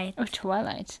 Twilight. Oh,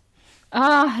 Twilight.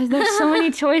 Oh, there's so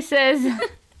many choices.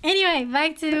 Anyway,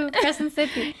 back to Crescent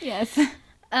City. Yes.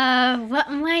 What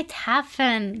might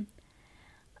happen?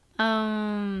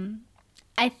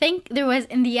 I think there was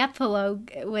in the epilogue.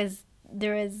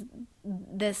 There was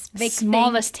this big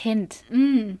smallest hint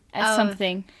at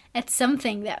something. It's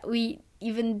something that we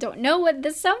even don't know what the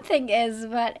something is,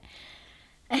 but.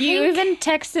 You even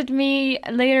texted me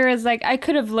later as like, I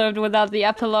could have lived without the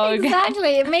epilogue.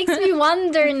 Exactly. It makes me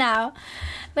wonder now.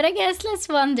 But I guess let's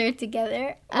wonder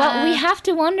together. Well, we have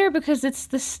to wonder because it's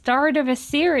the start of a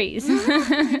series.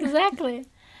 Exactly.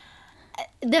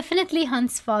 Definitely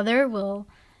Hunt's father will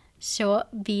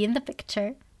be in the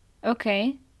picture.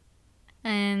 Okay.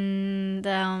 And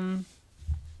I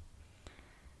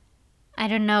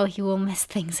don't know, he will mess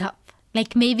things up.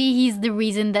 Like, maybe he's the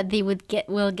reason that they will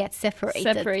get separated.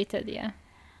 Separated, yeah.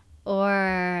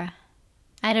 Or,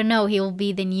 I don't know, he will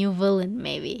be the new villain,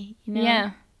 maybe. You know?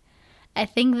 Yeah. I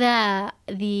think that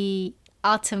the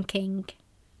Autumn King,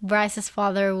 Bryce's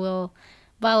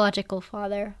biological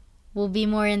father, will be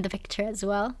more in the picture as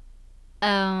well.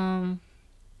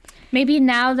 Maybe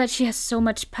now that she has so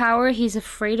much power, he's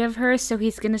afraid of her, so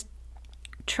he's gonna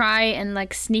try and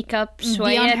like sneak up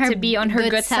Shwaya to be on her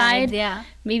good side. Yeah.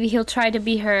 Maybe he'll try to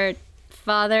be her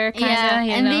father, kind of. Yeah,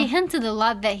 you and know? they hinted a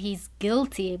lot that he's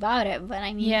guilty about it, but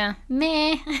I mean,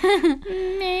 meh.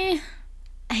 Meh.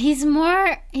 He's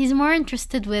more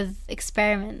interested with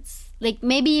experiments. Like,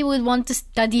 maybe he would want to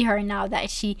study her now that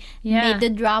she made the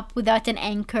drop without an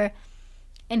anchor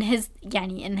in his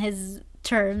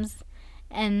terms,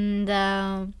 and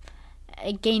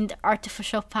gained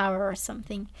artificial power or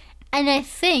something. And I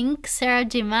think Sarah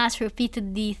J. Maas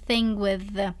repeated the thing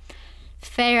with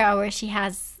Farah where she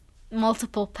has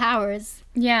multiple powers.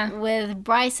 Yeah. With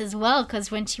Bryce as well,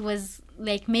 because when she was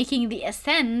like making the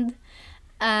ascend,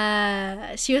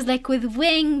 she was like with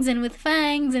wings and with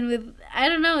fangs and with, I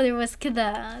don't know, there was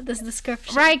this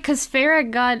description. Right, because Farah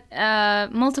got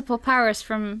multiple powers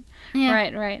from... Yeah.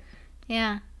 Right.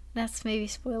 Yeah, that's maybe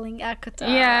spoiling ACOTAR.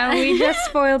 Yeah, we just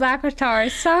spoiled ACOTAR.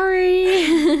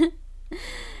 Sorry.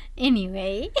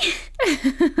 Anyway.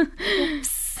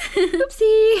 Oops.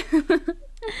 Oopsie.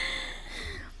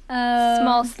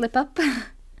 Small slip up.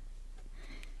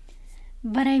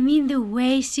 But I mean, the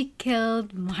way she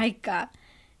killed Micah.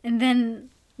 And then,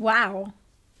 wow.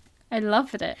 I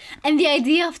loved it. And the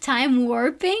idea of time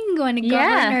warping when a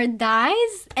governor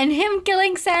dies. And him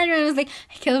killing Sandra. And it was like,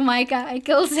 I killed Micah. I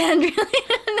killed Sandra.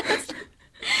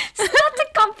 It's not a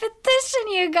competition,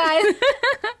 you guys.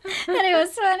 And it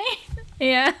was funny.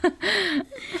 Yeah.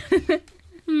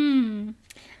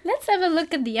 Let's have a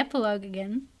look at the epilogue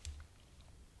again.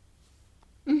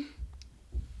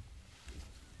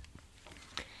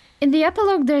 In the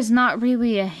epilogue, there's not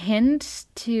really a hint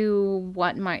to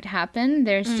what might happen.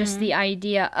 There's just the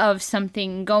idea of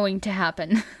something going to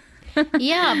happen.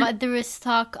 Yeah, but there is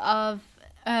talk of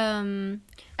Bryce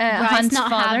Hunt's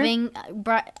not father. having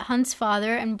Hunt's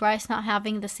father and Bryce not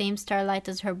having the same starlight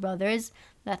as her brothers.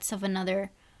 That's of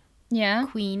another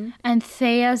queen. And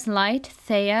Thea's light.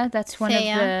 Thea, that's one of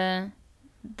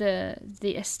the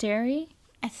Asteri.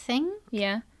 I think.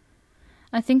 Yeah.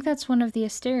 I think that's one of the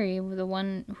Asteri, the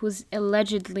one who's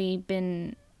allegedly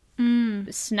been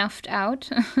snuffed out.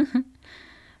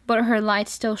 But her light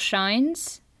still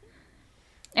shines.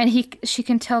 And she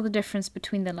can tell the difference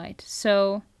between the light.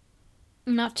 So...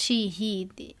 Not he,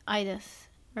 the Idas.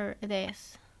 Or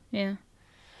Idas. Yeah.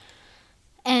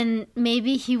 And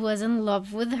maybe he was in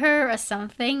love with her or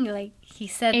something. Like, he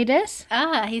said... Idas?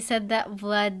 He said that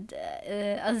blood...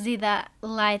 that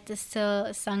light is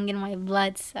still sung in my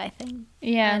blood, so I think.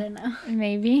 Yeah. I don't know.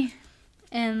 Maybe.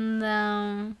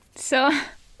 And, So...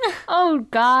 Oh,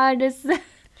 God.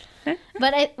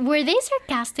 But were they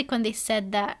sarcastic when they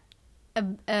said that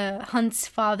Hunt's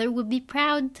father would be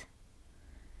proud?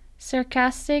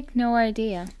 Sarcastic? No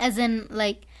idea. As in,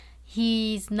 like,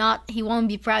 he won't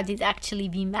be proud, he'd actually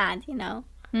be mad, you know?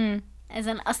 As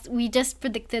in, we just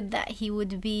predicted that he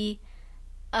would be...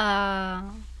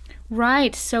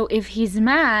 Right, so if he's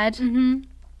mad,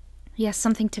 he has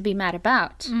something to be mad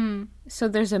about. So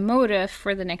there's a motive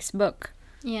for the next book.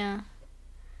 Yeah.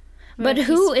 But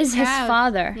who is his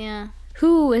father? Yeah.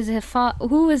 Who is the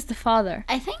father?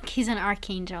 I think he's an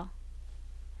archangel.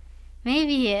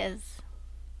 Maybe he is.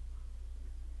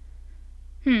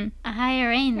 A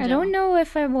higher angel. I don't know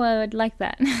if I would like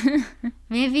that.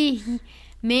 Maybe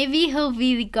he'll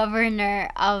be the governor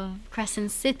of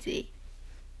Crescent City.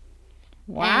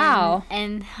 Wow.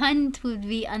 And Hunt would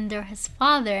be under his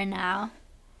father now.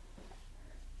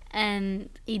 And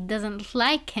he doesn't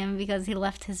like him because he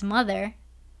left his mother.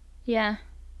 Yeah.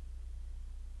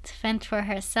 To fend for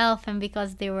herself, and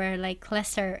because they were like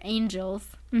lesser angels.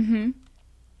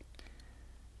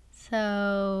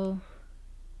 So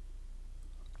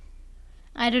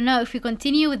I don't know, if we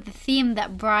continue with the theme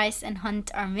that Bryce and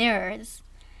Hunt are mirrors,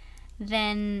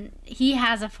 then he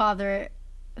has a father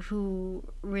who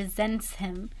resents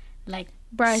him like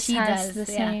Bryce she has does. the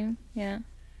same. Yeah.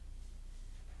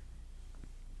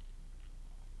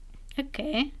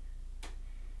 Okay.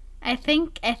 I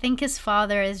think his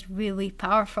father is really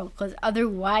powerful, because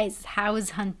otherwise, how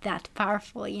is Hunt that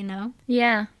powerful, you know?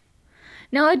 Yeah.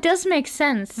 No, it does make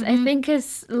sense. I think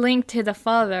it's linked to the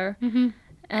father.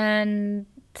 And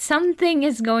something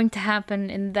is going to happen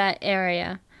in that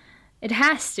area. It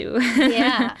has to.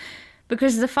 Yeah.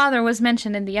 Because the father was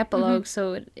mentioned in the epilogue,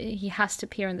 so he has to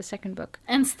appear in the second book.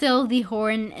 And still, the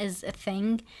horn is a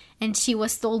thing, and she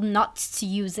was told not to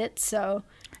use it, so...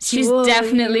 She's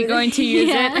definitely going to use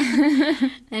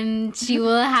it. And she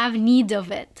will have need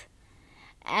of it.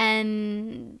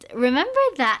 And remember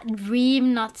that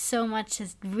dream, not so much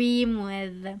as dream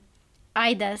with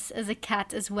Idas as a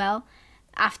cat as well.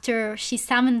 After she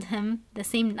summoned him the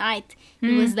same night,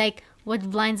 he was like, what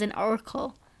blinds an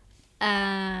oracle?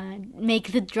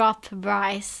 Make the drop,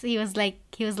 Bryce. He was like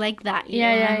that, you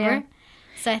remember? Yeah.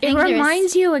 So I think it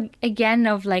reminds you again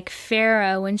of like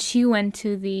Farah when she went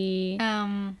to the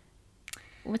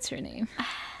what's her name?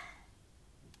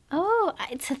 Oh,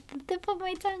 it's at the tip of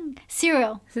my tongue.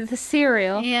 Cyril. The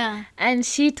cereal. Yeah. And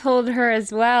she told her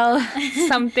as well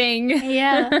something.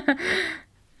 Yeah.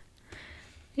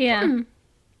 Yeah.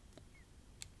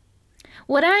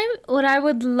 What I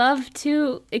would love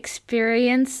to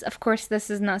experience, of course, this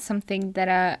is not something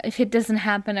that if it doesn't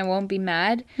happen, I won't be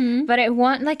mad. But I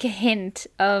want like a hint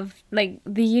of like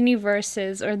the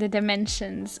universes or the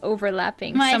dimensions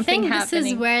overlapping. Well, something I think happening.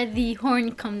 this is where the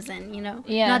horn comes in. You know,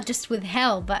 not just with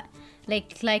hell, but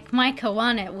like Micah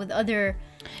wanted with other.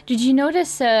 Did you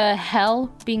notice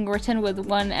hell being written with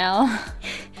one L?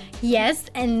 Yes,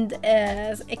 and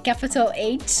a capital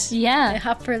H. Yeah.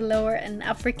 Upper, lower, and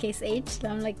uppercase H. So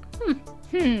I'm like,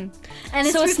 And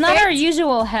so it's not our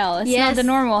usual hell. It's not the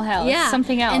normal hell. Yeah. It's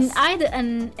something else.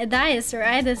 And Adias or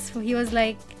Idus, he was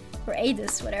like, or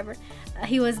Adus, whatever.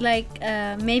 He was like,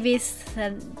 maybe it's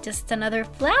just another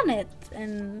planet.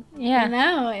 And, you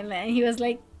know, and he was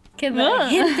like,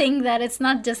 hinting that it's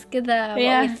not just what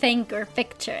we think or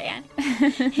picture. Yeah.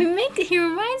 He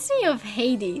reminds me of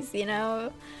Hades, you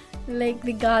know, like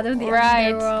the god of the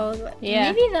underworld.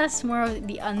 Yeah. Maybe that's more of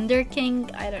the Underking.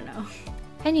 I don't know.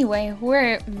 Anyway,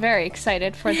 we're very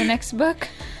excited for the next book.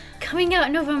 Coming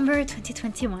out November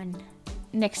 2021.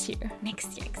 Next year.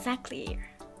 Next year, exactly a year.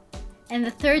 And the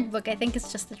third book, I think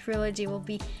it's just a trilogy, will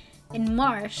be in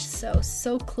March,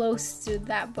 so close to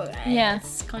that book. Yeah.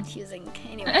 It's confusing.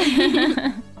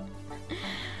 Anyway.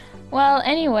 Well,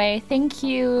 anyway, thank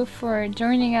you for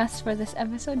joining us for this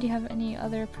episode. Do you have any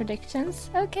other predictions?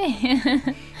 Okay.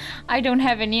 I don't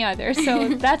have any other. So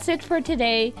that's it for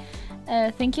today.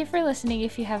 Thank you for listening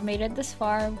if you have made it this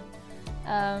far.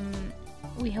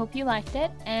 We hope you liked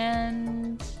it.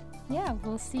 And yeah,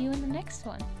 we'll see you in the next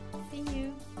one. See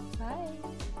you. Bye.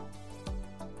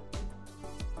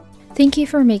 Thank you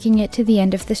for making it to the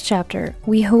end of this chapter.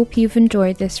 We hope you've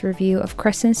enjoyed this review of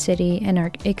Crescent City and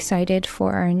are excited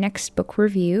for our next book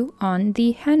review on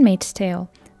The Handmaid's Tale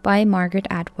by Margaret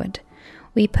Atwood.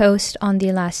 We post on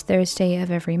the last Thursday of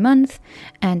every month,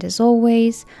 and as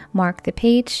always, mark the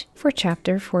page for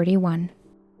chapter 41.